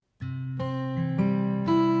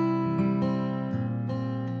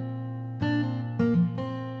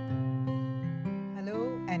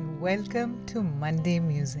Welcome to Monday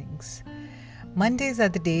Musings. Mondays are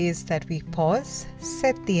the days that we pause,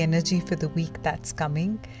 set the energy for the week that's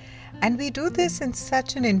coming, and we do this in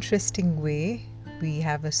such an interesting way. We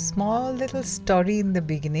have a small little story in the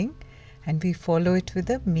beginning and we follow it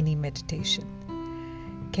with a mini meditation.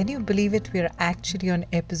 Can you believe it? We are actually on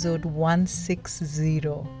episode 160.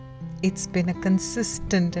 It's been a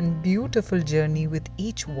consistent and beautiful journey with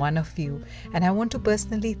each one of you, and I want to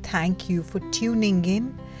personally thank you for tuning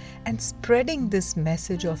in and spreading this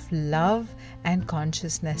message of love and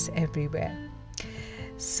consciousness everywhere.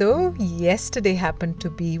 So, yesterday happened to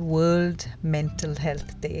be World Mental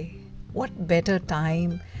Health Day. What better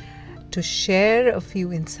time to share a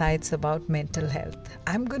few insights about mental health?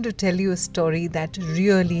 I'm going to tell you a story that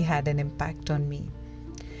really had an impact on me.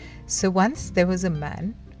 So, once there was a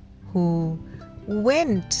man who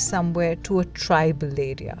went somewhere to a tribal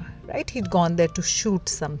area, right? He'd gone there to shoot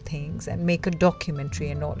some things and make a documentary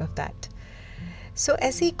and all of that. So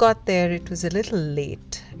as he got there, it was a little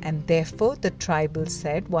late, and therefore the tribal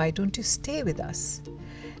said, "Why don't you stay with us?"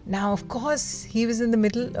 Now, of course, he was in the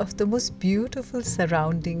middle of the most beautiful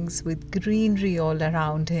surroundings with greenery all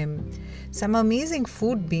around him, some amazing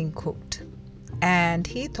food being cooked. And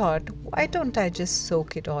he thought, why don't I just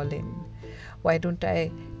soak it all in? Why don't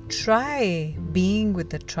I try being with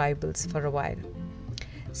the tribals for a while?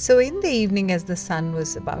 So in the evening, as the sun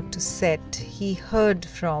was about to set, he heard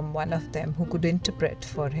from one of them who could interpret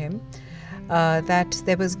for him that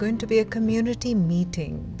there was going to be a community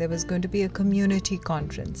meeting, there was going to be a community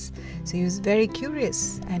conference. So he was very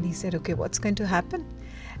curious and he said, okay, what's going to happen?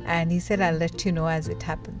 And he said, I'll let you know as it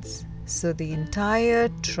happens. So the entire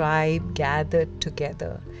tribe gathered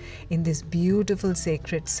together in this beautiful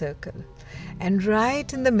sacred circle. And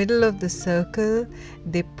right in the middle of the circle,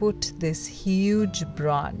 they put this huge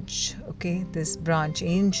branch, this branch,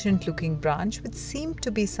 ancient looking branch, which seemed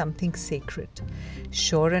to be something sacred.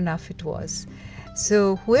 Sure enough, it was.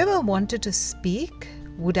 So whoever wanted to speak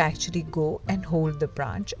would actually go and hold the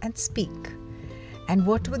branch and speak. And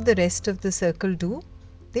what would the rest of the circle do?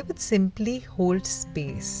 They would simply hold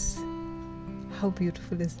space. How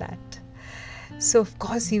beautiful is that? So of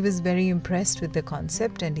course he was very impressed with the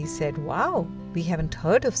concept, and he said, wow, we haven't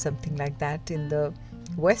heard of something like that in the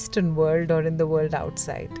Western world or in the world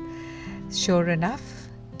outside. Sure enough,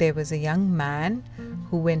 there was a young man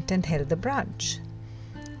who went and held the branch.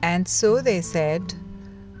 And so they said,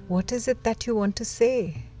 what is it that you want to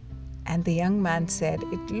say? And the young man said,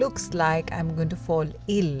 it looks like I'm going to fall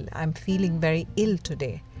ill. I'm feeling very ill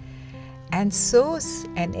today. And so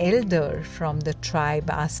an elder from the tribe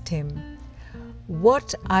asked him,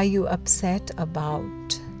 what are you upset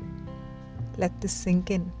about? Let this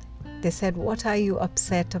sink in. They said, what are you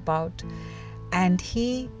upset about? And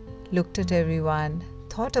he looked at everyone,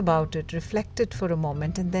 thought about it, reflected for a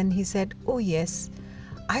moment, and then he said, oh yes,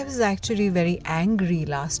 I was actually very angry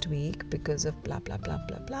last week because of blah, blah, blah,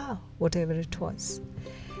 blah, blah, whatever it was.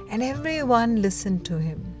 And everyone listened to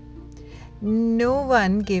him. No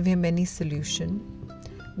one gave him any solution.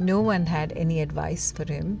 No one had any advice for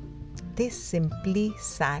him. They simply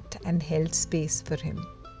sat and held space for him.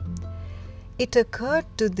 It occurred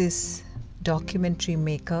to this documentary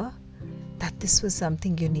maker that this was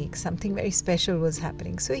something unique, something very special was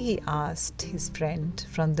happening. So he asked his friend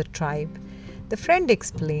from the tribe. The friend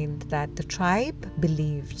explained that the tribe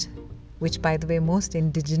believed, which by the way most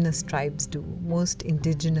indigenous tribes do, most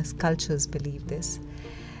indigenous cultures believe this,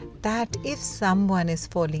 that if someone is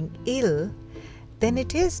falling ill, then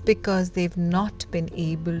it is because they've not been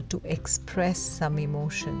able to express some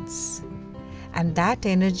emotions. And that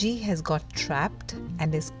energy has got trapped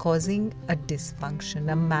and is causing a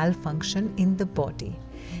dysfunction, a malfunction in the body.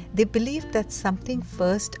 They believe that something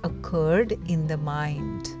first occurred in the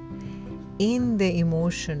mind, in the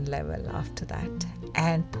emotion level after that.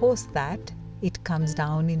 And post that, it comes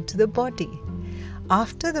down into the body.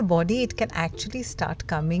 After the body, it can actually start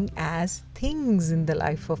coming as things in the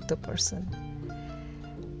life of the person.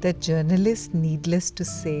 The journalist, needless to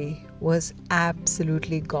say, was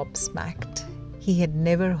absolutely gobsmacked. He had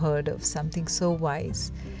never heard of something so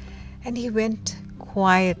wise. And he went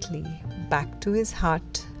quietly back to his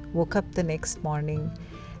hut, woke up the next morning,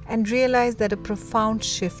 and realized that a profound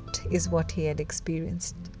shift is what he had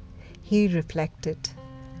experienced. He reflected,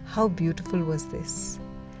 how beautiful was this?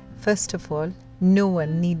 First of all, no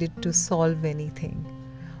one needed to solve anything.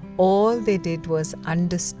 All they did was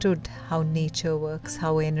understood how nature works,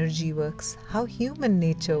 how energy works, how human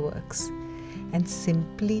nature works, and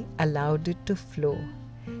simply allowed it to flow.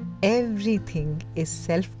 Everything is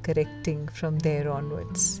self-correcting from there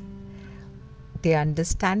onwards. The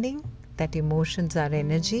understanding that emotions are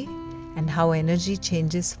energy and how energy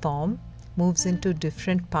changes form, moves into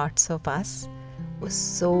different parts of us, was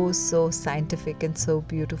so scientific and so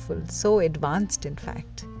beautiful, so advanced in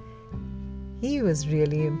fact. He was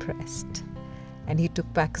really impressed, and he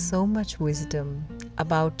took back so much wisdom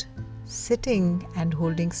about sitting and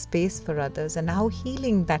holding space for others, and how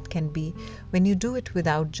healing that can be when you do it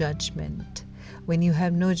without judgment, when you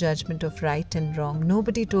have no judgment of right and wrong.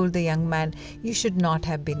 Nobody told the young man, "You should not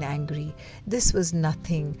have been angry. This was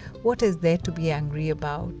nothing. What is there to be angry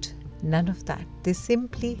about?" None of that. They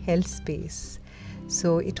simply held space.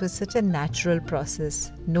 So it was such a natural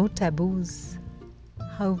process, no taboos.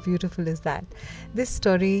 How beautiful is that? This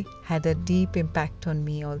story had a deep impact on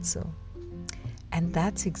me also. And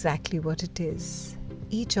that's exactly what it is.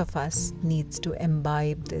 Each of us needs to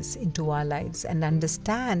imbibe this into our lives and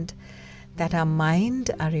understand that our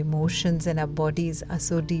mind, our emotions, and our bodies are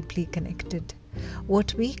so deeply connected.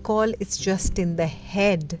 What we call it's just in the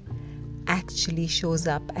head actually shows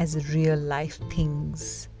up as real life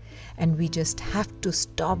things. And we just have to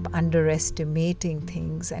stop underestimating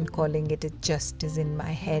things and calling it just is in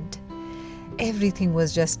my head. Everything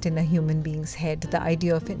was just in a human being's head. The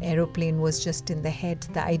idea of an aeroplane was just in the head.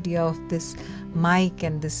 The idea of this mic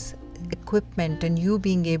and this equipment and you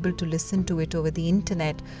being able to listen to it over the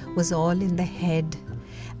internet was all in the head.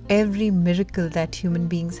 Every miracle that human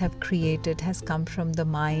beings have created has come from the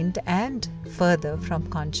mind and further from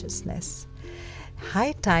consciousness.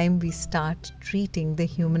 High time we start treating the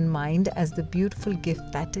human mind as the beautiful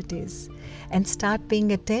gift that it is and start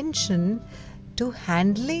paying attention to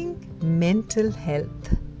handling mental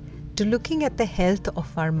health, to looking at the health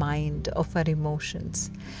of our mind, of our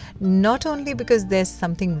emotions, not only because there's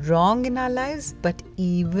something wrong in our lives, but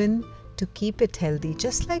even to keep it healthy,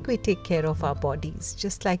 just like we take care of our bodies,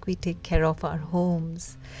 just like we take care of our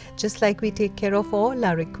homes, just like we take care of all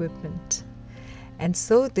our equipment. And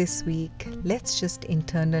so this week, let's just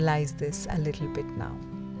internalize this a little bit now.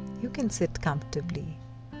 You can sit comfortably.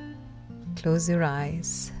 Close your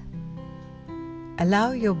eyes.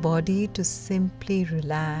 Allow your body to simply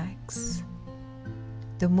relax.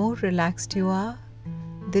 The more relaxed you are,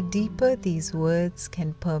 the deeper these words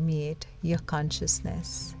can permeate your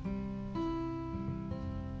consciousness.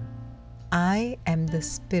 I am the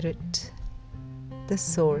spirit, the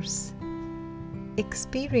source,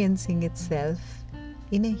 experiencing itself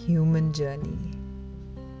in a human journey.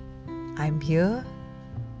 I'm here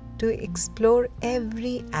to explore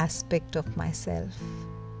every aspect of myself.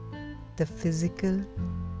 The physical,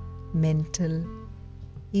 mental,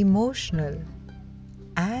 emotional,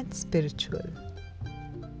 and spiritual.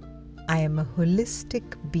 I am a holistic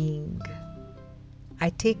being. I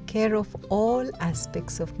take care of all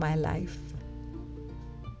aspects of my life.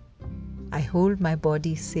 I hold my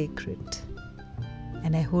body sacred,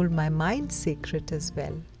 and I hold my mind sacred as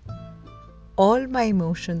well. All my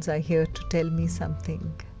emotions are here to tell me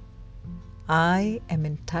something. I am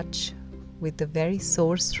in touch with the very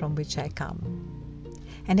source from which I come.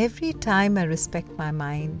 And every time I respect my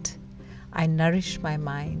mind, I nourish my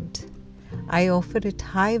mind, I offer it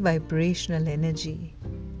high vibrational energy.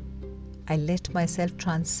 I let myself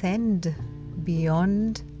transcend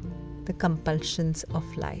beyond the compulsions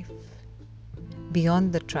of life,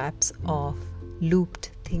 beyond the traps of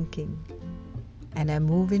looped thinking, and I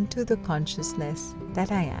move into the consciousness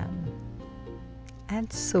that I am.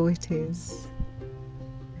 And so it is.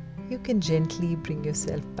 You can gently bring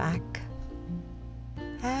yourself back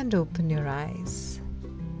and open your eyes.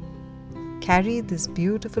 Carry this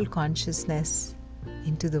beautiful consciousness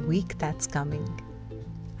into the week that's coming.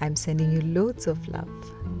 I'm sending you loads of love.